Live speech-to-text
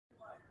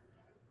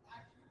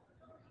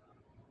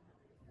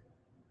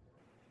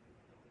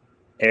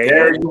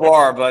There you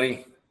are,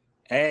 buddy.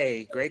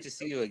 Hey, great to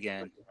see you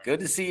again. Good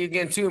to see you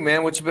again, too,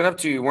 man. What you been up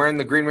to? You're wearing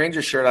the Green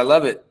Ranger shirt. I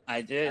love it.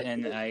 I did,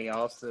 and I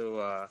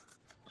also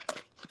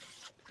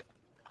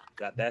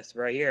got this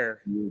right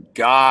here. You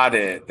got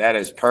it. That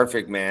is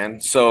perfect,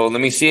 man. So let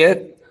me see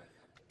it.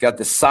 Got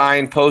the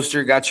signed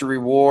poster. Got your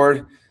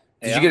reward.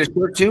 Did you get a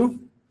shirt,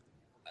 too?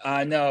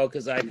 No,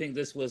 because I think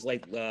this was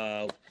like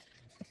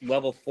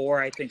level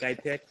 4, I think I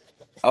picked.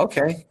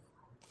 Okay.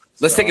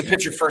 Let's take a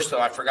picture first, though.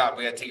 I forgot.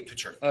 We got to take a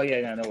picture. Oh,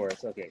 yeah, no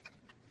worries. Okay.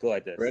 Go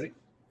like this. Ready?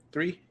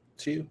 3,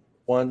 2,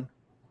 1.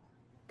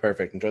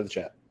 Perfect. Enjoy the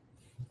chat.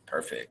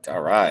 Perfect.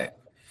 All right.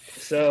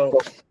 So,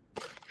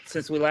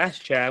 since we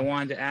last chat, I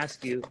wanted to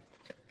ask you.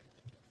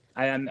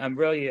 I'm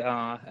really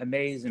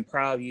amazed and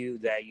proud of you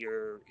that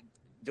you're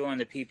doing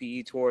the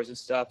PPE tours and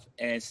stuff,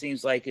 and it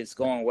seems like it's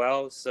going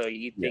well. So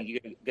you think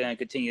you're gonna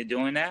continue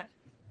doing that?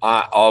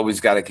 I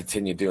always got to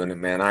continue doing it,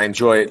 man. I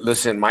enjoy it.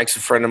 Listen, Mike's a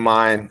friend of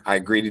mine. I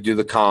agree to do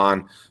the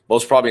con.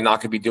 Most probably not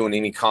going to be doing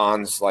any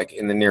cons like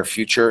in the near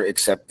future,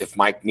 except if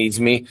Mike needs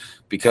me,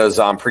 because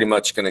I'm pretty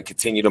much going to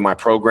continue to my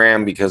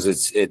program because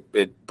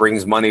it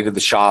brings money to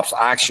the shops.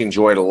 I actually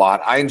enjoy it a lot.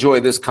 I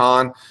enjoy this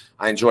con.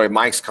 I enjoy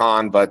Mike's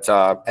con, but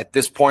at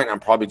this point, I'm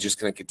probably just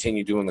going to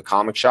continue doing the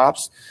comic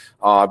shops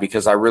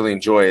because I really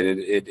enjoy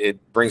it.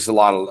 It brings a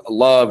lot of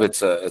love.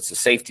 It's a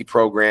safety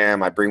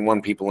program. I bring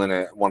one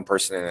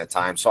person in at a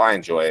time, so I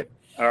enjoy it.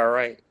 All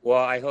right.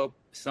 Well, I hope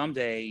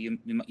someday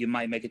you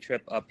might make a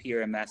trip up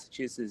here in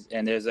Massachusetts,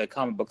 and there's a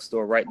comic book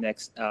store right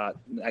next the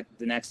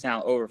next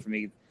town over from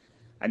me.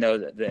 I know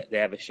that they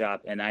have a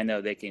shop, and I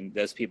know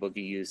those people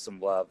can use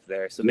some love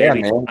there. So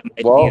maybe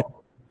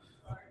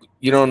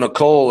you know,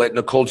 Nicole at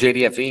Nicole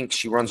JDF Inc.,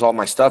 she runs all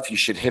my stuff. You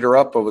should hit her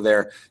up over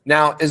there.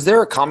 Now, is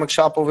there a comic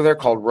shop over there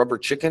called Rubber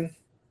Chicken?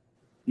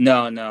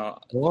 No.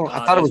 Well,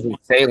 I thought it was in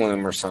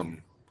Salem or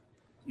something.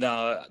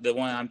 No, the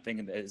one I'm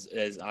thinking is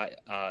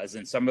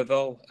in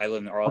Somerville. I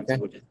live in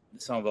Arlington, which is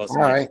Somerville. All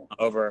right.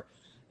 Over.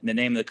 And the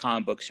name of the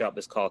comic book shop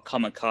is called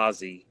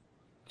Kamikaze.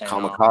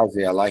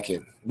 Kamikaze, I like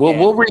it.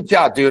 We'll reach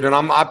out, dude, and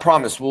I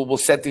promise we'll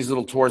set these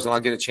little tours, and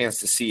I'll get a chance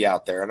to see you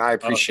out there, and I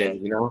appreciate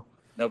it. You know.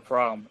 No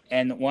problem.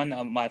 And one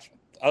of my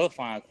other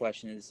final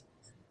question is,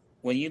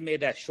 when you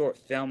made that short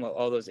film with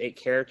all those 8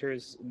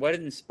 characters, what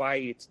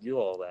inspired you to do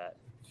all that?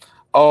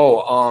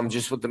 Oh,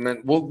 just with the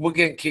men.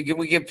 Can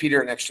we give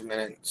Peter an extra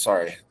minute?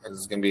 Sorry, this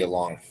is gonna be a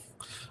long.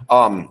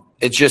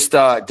 It just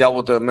dealt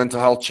with the mental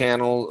health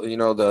channel. You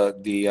know, the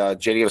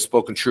JDF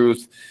Spoken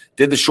Truth.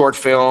 Did the short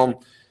film.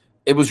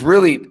 It was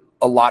really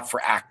a lot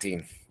for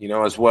acting, you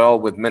know, as well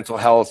with mental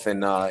health,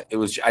 and I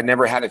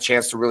never had a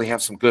chance to really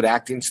have some good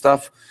acting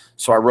stuff.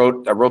 So I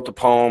wrote the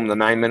poem, the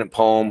 9-minute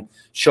poem,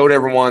 showed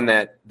everyone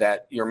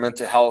that your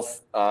mental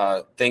health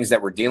things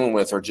that we're dealing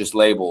with are just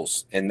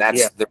labels, and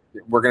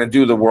we're gonna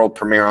do the world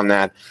premiere on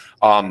that.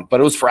 But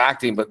it was for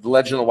acting. But the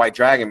Legend of the White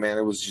Dragon, man,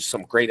 it was just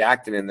some great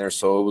acting in there.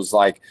 So it was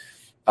like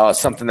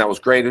something that was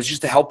great. It was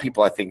just to help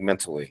people, I think,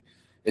 mentally.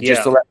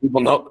 Just to let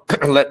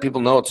people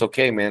know it's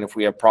okay, man. If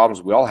we have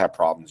problems, we all have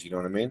problems. You know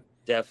what I mean?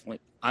 Definitely.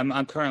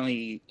 I'm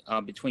currently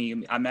between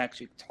you. I'm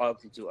actually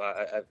talking to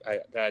I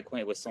got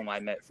acquainted with someone I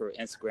met for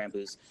Instagram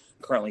who's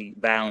currently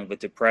battling with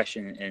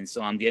depression, and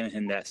so I'm giving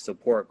him that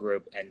support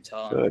group and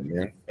telling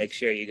him, make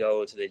sure you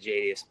go to the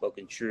JDF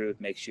Spoken Truth.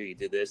 Make sure you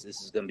do this.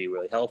 This is going to be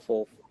really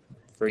helpful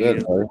for you.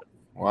 Buddy.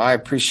 Well, I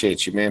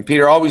appreciate you, man.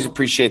 Peter, always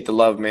appreciate the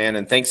love, man,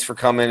 and thanks for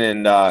coming.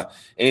 And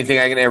anything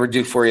I can ever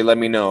do for you, let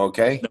me know,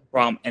 okay? No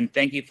problem. And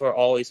thank you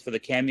always for the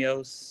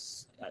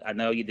cameos. I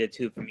know you did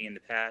 2 for me in the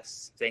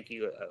past. Thank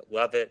you.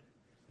 Love it.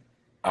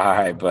 All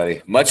right,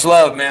 buddy. Much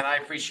love, man. I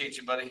appreciate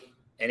you, buddy.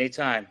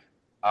 Anytime.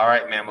 All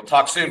right, man. We'll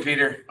talk soon,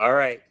 Peter. All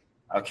right.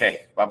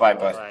 Okay. Bye-bye,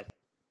 bud. Bye.